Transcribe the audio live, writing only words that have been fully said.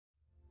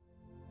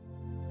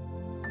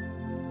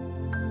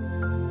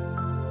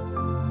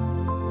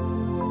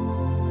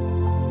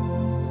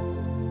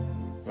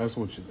That's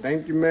what you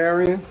think you're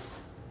marrying,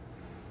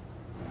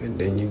 and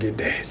then you get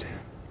that.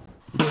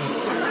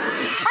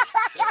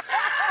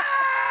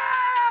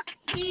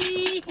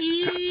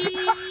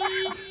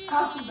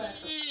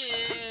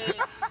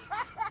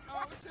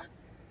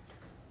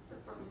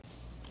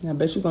 I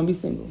bet you're gonna be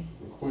single.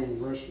 Queen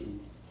Russian.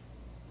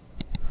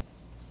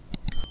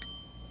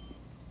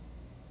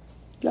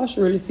 Y'all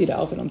should really see the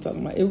outfit I'm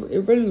talking about. It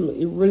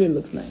really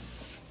looks nice.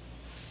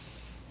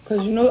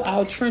 Cause you know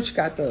our trench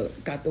got the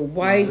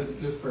white,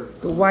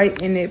 the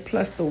white in it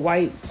plus the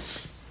white.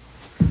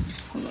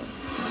 Hold on.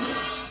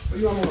 So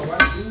you don't want a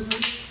white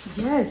shoes?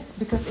 Yes,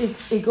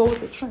 because it goes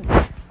with the trench.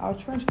 Our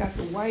trench got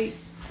the white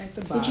at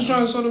the bottom. What you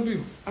trying to show them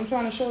people? I'm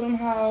trying to show them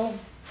how.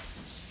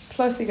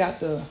 Plus it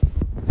got the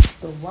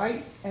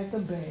white at the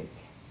back.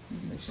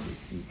 Make sure you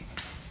see.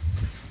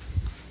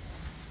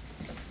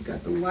 You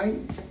got the white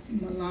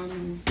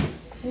Milano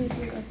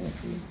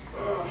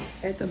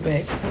at the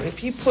back. So if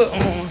he put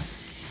on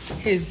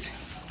his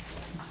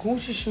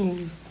Gucci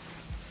shoes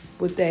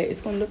with that,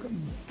 it's gonna look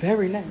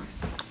very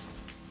nice,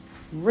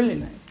 really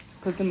nice.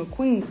 Cause the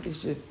McQueens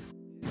is just.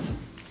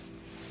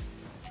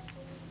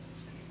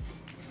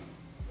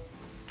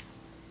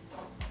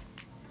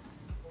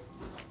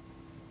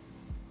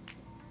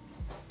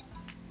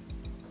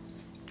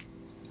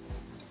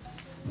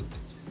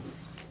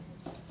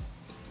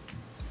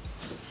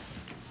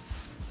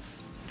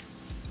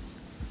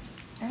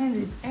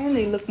 And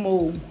they look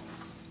more,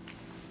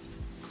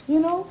 you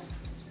know?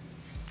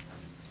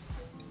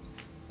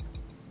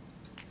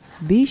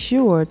 Be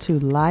sure to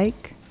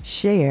like,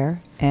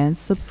 share, and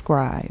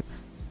subscribe.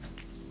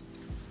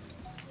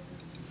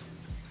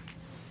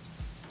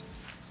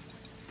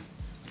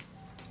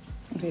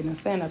 Okay, now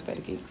stand up,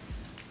 fatty cakes.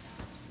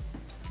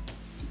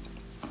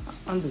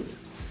 Undo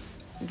this.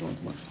 You're doing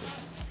too much.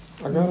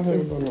 I gotta have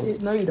it on.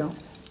 No, you don't.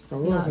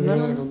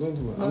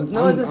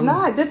 No, it is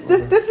not.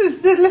 This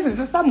is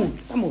listen. Stop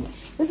moving.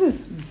 This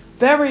is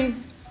very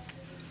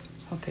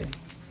okay.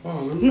 No, I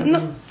want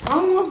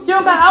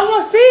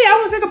to see. I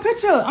want to take a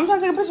picture. I'm trying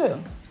to take a picture.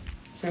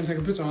 Can I take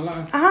a picture on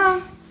live?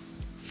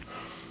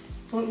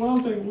 What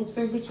I'm take a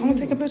picture. I'm gonna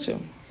take a picture.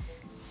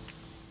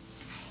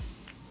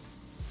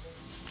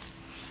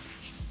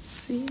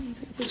 See, I'm gonna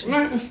take a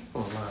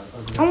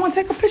picture. I want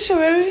to take a picture,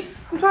 baby.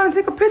 I'm trying to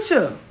take a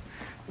picture,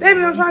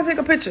 baby. I'm trying to take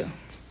a picture.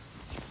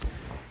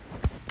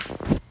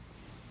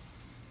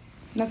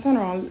 Now turn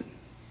around.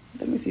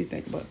 Let me see you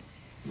think about it.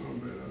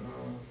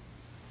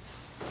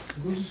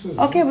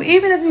 Okay, but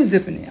even if you're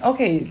zipping it,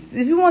 okay,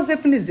 if you want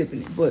zipping it,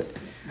 zipping it. But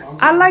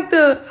I like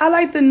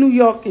the New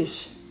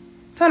Yorkish.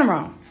 Turn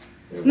around.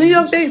 New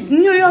York, they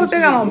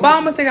got on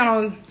bombers, they got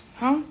on,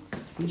 huh?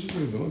 What you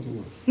doing too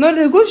much? No,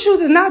 the Gucci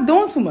shoes is not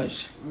doing too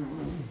much.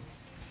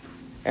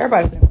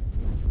 Everybody think.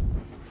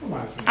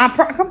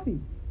 Come see.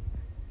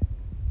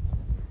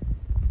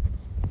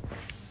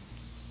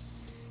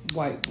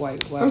 White.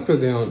 That's because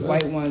they don't.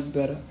 White one's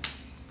better.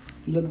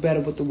 Look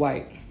better with the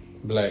white.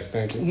 Black,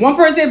 thank you. One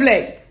person say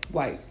black,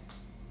 white.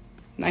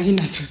 Now he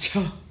not your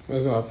child.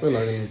 That's how I feel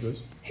like in this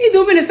bitch. He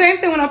do me the same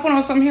thing when I put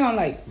on something he don't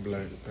like.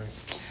 Black, thank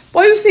you.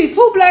 Boy, you see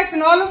 2 blacks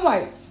and all them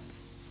white.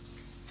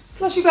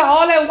 Plus you got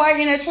all that white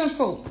in that trench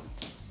coat.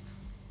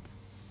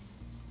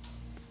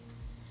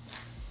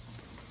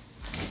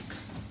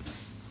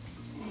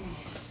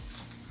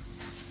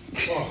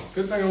 Oh,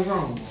 good thing I'm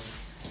wrong, boy.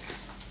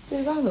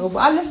 There I go. But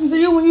I listen to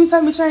you when you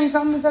tell me change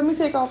something and tell me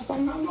take off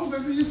something. I know,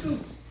 baby, you too.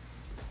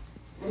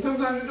 But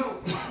sometimes you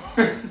don't.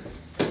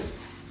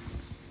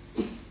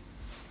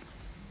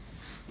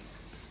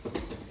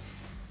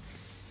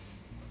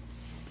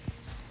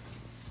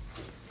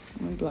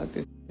 Let me block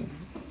this.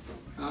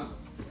 Huh?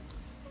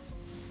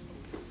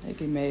 I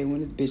get mad when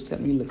this bitch tell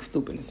me you look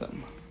stupid or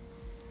something.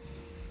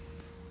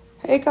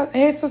 Hey,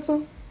 sister.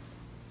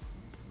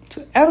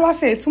 That's what I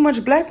said. It's too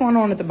much black going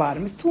on at the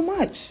bottom. It's too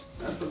much.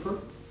 That's the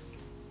proof.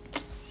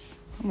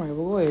 All right,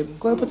 well,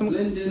 go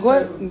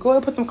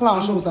ahead, put them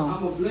clown shoes on.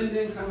 I'm a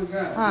blend-in kind of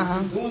guy.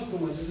 It's doing too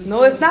much.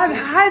 No, it's not.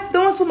 How it's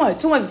doing too much?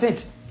 Too much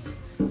attention.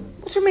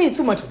 What you mean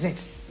too much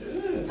attention?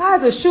 Yes. How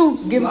is a shoe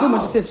giving too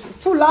much attention?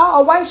 It's too loud.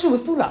 A white shoe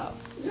is too loud.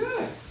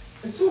 Yeah,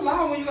 it's too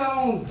loud when you got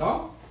on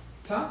dark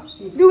tops.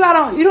 You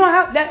don't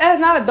have that. That's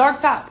not a dark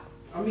top.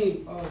 I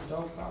mean,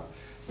 dark tops.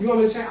 You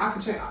want me to change? I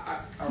can change.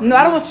 No,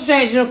 I don't want you to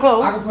change your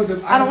clothes. I can put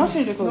them. I don't want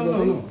you to change your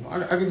clothes. No.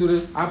 I can do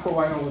this. I put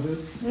white on with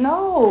this.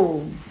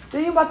 No.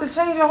 Then you about to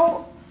change your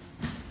whole.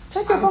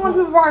 Check your phone.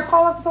 People probably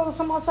call us and tell us to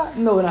come outside.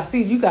 No, and I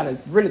see you gotta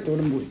really throw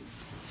them away.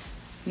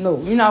 No,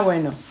 you're not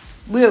wearing them.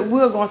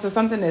 We're going to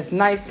something that's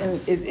nice and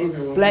is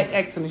black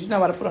excellence. You're not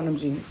about to put on them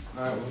jeans.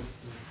 All right.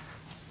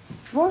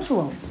 What you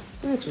want?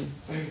 Look at you.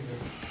 Thank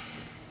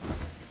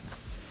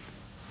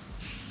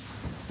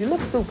you. You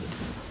look stupid.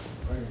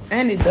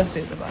 And it's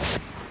dusty at the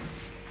bottom.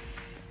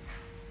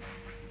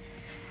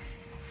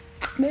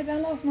 Maybe I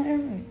lost my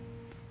earring.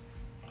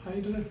 How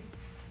you doing?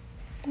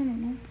 I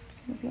don't know.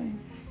 I'm playing.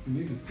 You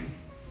need it too.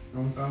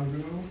 I'm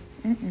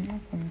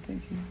fine,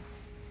 thank you.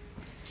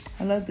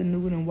 I love the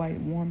nude and white,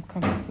 warm,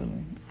 comfy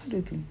feeling. I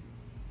do too.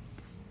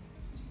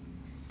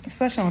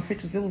 Especially on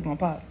pictures, it was gonna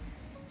pop.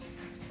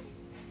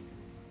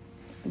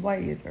 The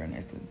white is very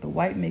nice. The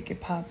white make it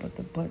pop, but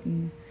the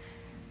button,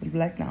 the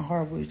black not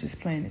horrible. Is just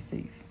plain and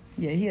safe.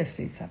 Yeah, he a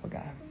safe type of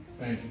guy.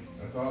 Thank you.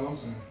 That's all I'm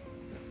saying.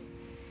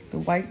 The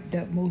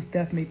white most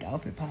def make the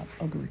outfit pop.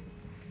 Agree.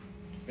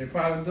 It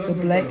probably does.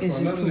 The black is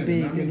just too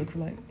big. It looks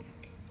like.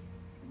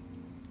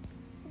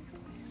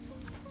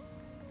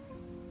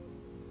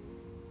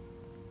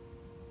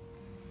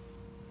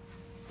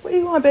 Where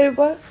you going, baby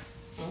boy?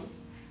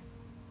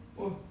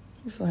 What?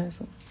 You're so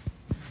handsome.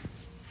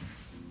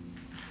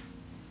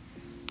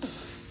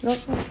 Look,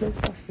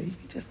 I see.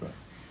 Just look.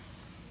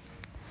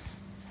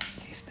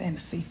 Can't stand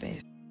to see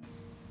face.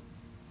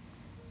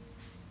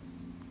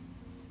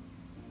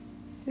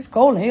 It's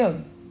cold in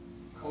here.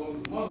 Cold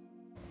as mother.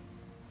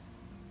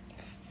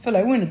 Feel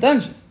like we're in a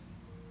dungeon.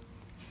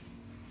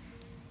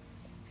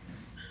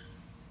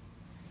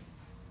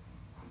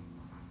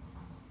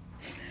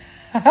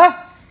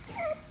 That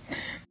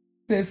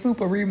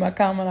Supa read my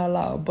comment out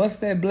loud.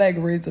 Bust that black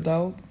Rayzor,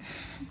 dog.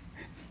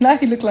 Now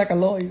he look like a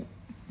lawyer.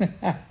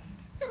 I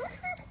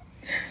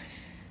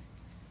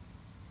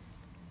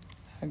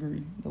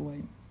agree, the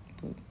white.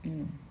 But, you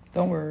know,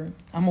 don't worry.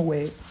 I'm going to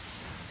wear it.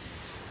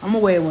 I'm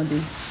going to wear it one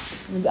day.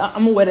 I'm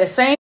going to wear that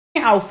same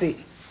outfit.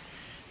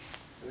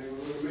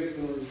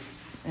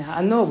 Yeah,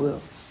 I know it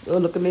will.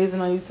 It'll look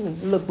amazing on you, too.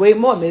 It'll look way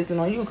more amazing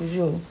on you because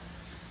you're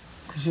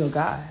a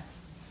guy.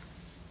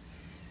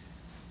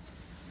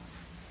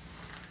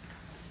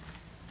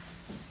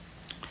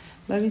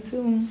 Love you,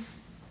 too.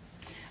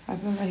 I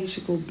feel like he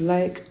should go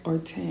black or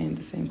tan,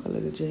 the same color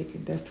as the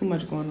jacket. That's too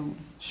much going on.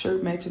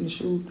 Shirt matching the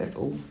shoes, that's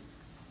old.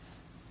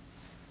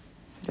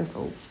 That's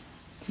old.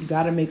 You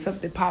got to make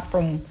something pop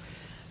from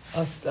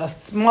a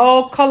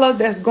small color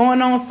that's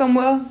going on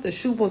somewhere. The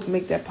shoe supposed to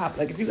make that pop.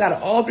 Like if you got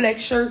an all black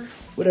shirt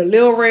with a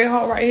little red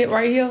heart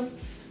right here,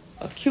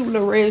 a cute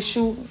little red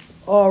shoe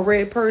or a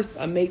red purse,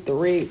 I make the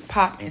red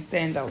pop and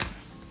stand out.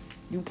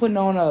 You putting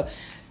on a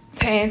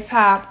tan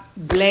top,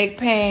 black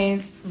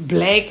pants,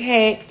 black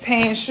hat,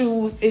 tan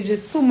shoes. It's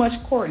just too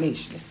much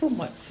coordination. It's too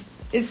much.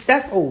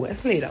 That's old. Let's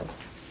play it out.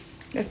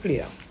 Let's play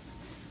it out.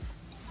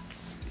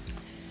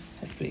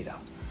 Let's play it out.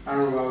 I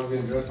remember I was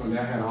getting dressed when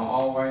Dad had on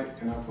all white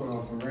and I put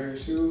on some red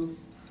shoes.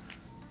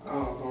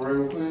 On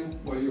Rainbow Queen.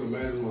 Boy, you a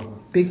mad as mother.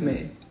 Big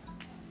man.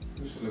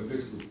 You should look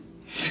big school.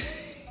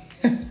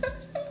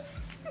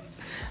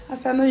 I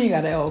said, I know you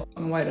got that all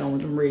fucking white on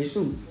with them red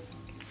shoes.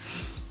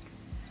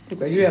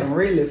 Look like you had on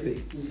red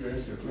lipstick. You see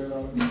that shit played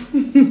out.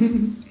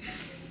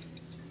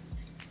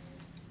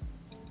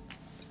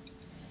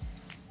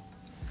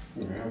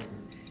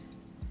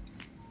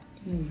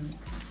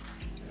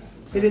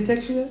 Did it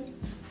text you yet?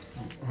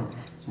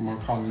 I'm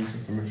gonna call in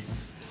just to make sure.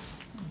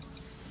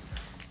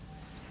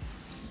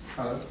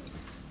 Hello?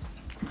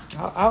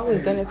 I would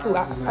have done it too.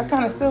 I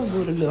kind of still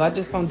do it a little. I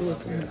just don't do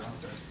it too much.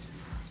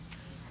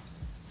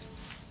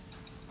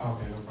 Okay,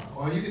 no problem.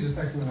 Or you can just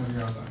text me whenever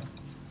you're outside.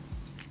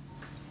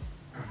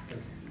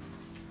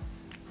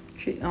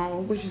 She,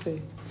 what she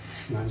say?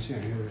 No, she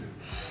ain't here.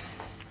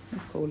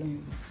 It's cold in here.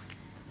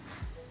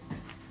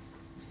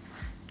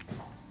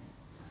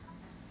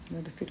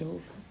 Let us see the whole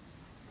thing.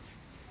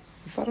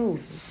 You saw the whole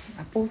thing.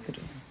 I posted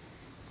it.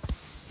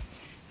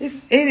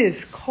 It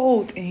is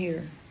cold in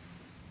here.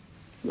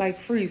 Like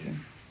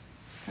freezing.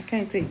 I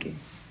can't take it.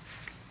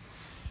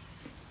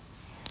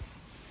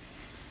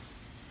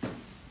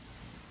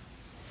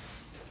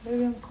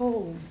 Baby, I'm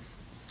cold.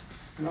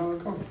 Get under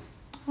the cover.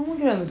 I don't want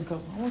to get under the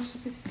cover. I want you to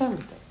get the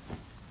thermostat.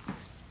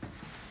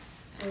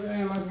 Well, it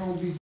ain't like it's gonna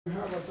be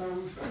hot by the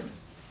time we finish.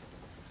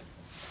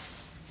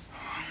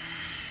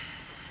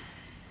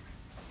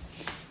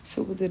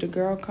 Supa, did a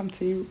girl come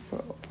to you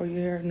for your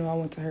hair? No, I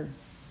went to her.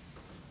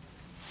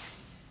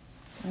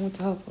 I went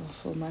to her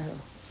for my hair.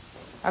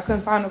 I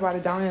couldn't find nobody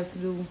down here to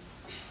do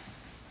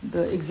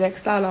the exact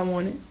style I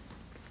wanted.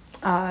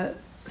 I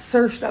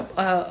searched up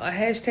a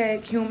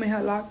hashtag human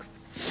hair locks,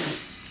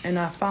 and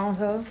I found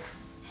her,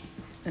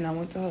 and I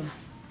went to her.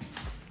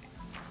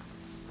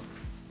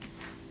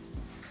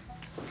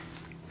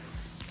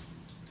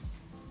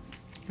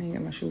 I ain't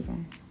got my shoes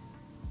on.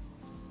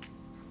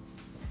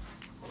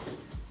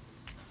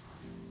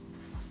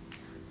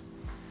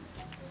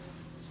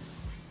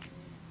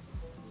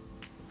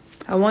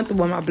 I want to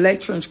wear my black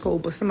trench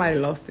coat, but somebody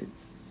lost it.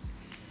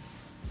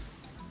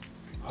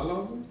 I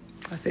lost it?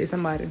 I said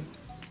somebody.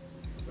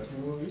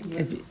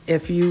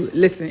 If you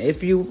listen,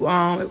 if you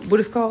what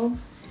it's called?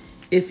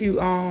 If you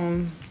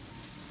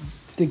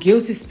the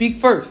guilty speak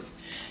first.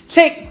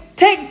 Take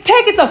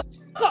it the f***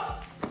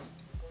 up.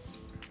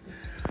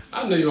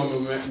 I know you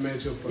don't match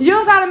your fucking. You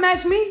don't gotta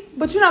match me,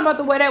 but you're not about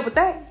to wear that with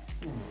that.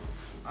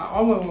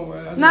 I want to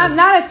wear.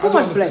 Not it's too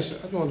much black. I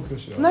just want to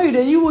push it. No, you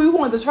didn't. You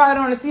wanted to try it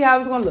on and see how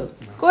it's gonna look.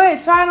 Go ahead,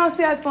 try it on and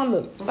see how it's gonna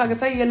look. So I can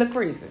tell you it look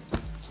crazy.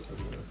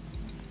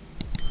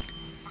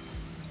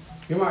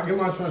 Get my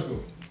trench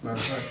coat. Matter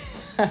of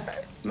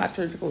fact. My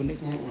trench coat, nigga.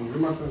 Get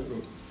my trench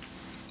coat.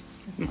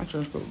 My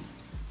trench coat.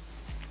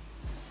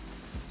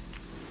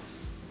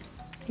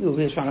 You over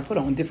here trying to put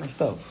on different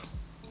stuff.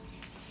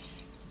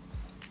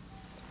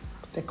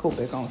 Put that coat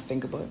back on,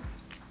 stink about it.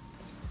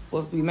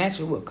 supposed to be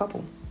matching with a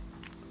couple.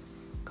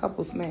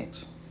 Couples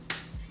match.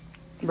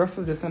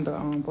 Russell just sent a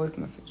voice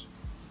message.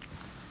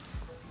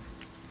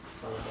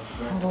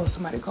 Oh,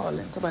 somebody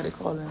calling.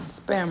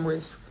 Spam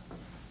risk.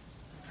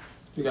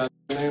 You got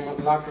your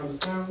name locked on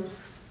the sound?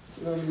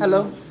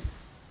 Hello?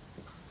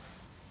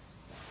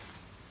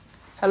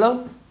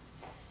 Hello?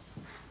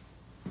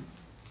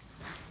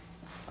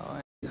 Oh,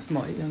 that's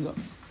smart. He hung up.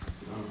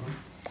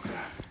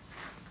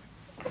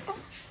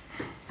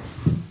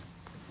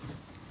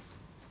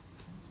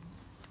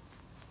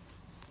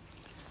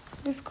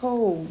 It's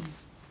cold.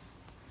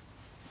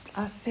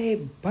 I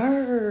said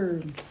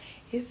bird.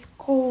 It's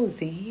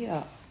cozy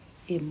here.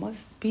 It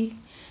must be.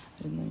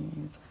 I didn't know you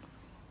answered.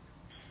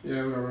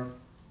 Yeah, whatever.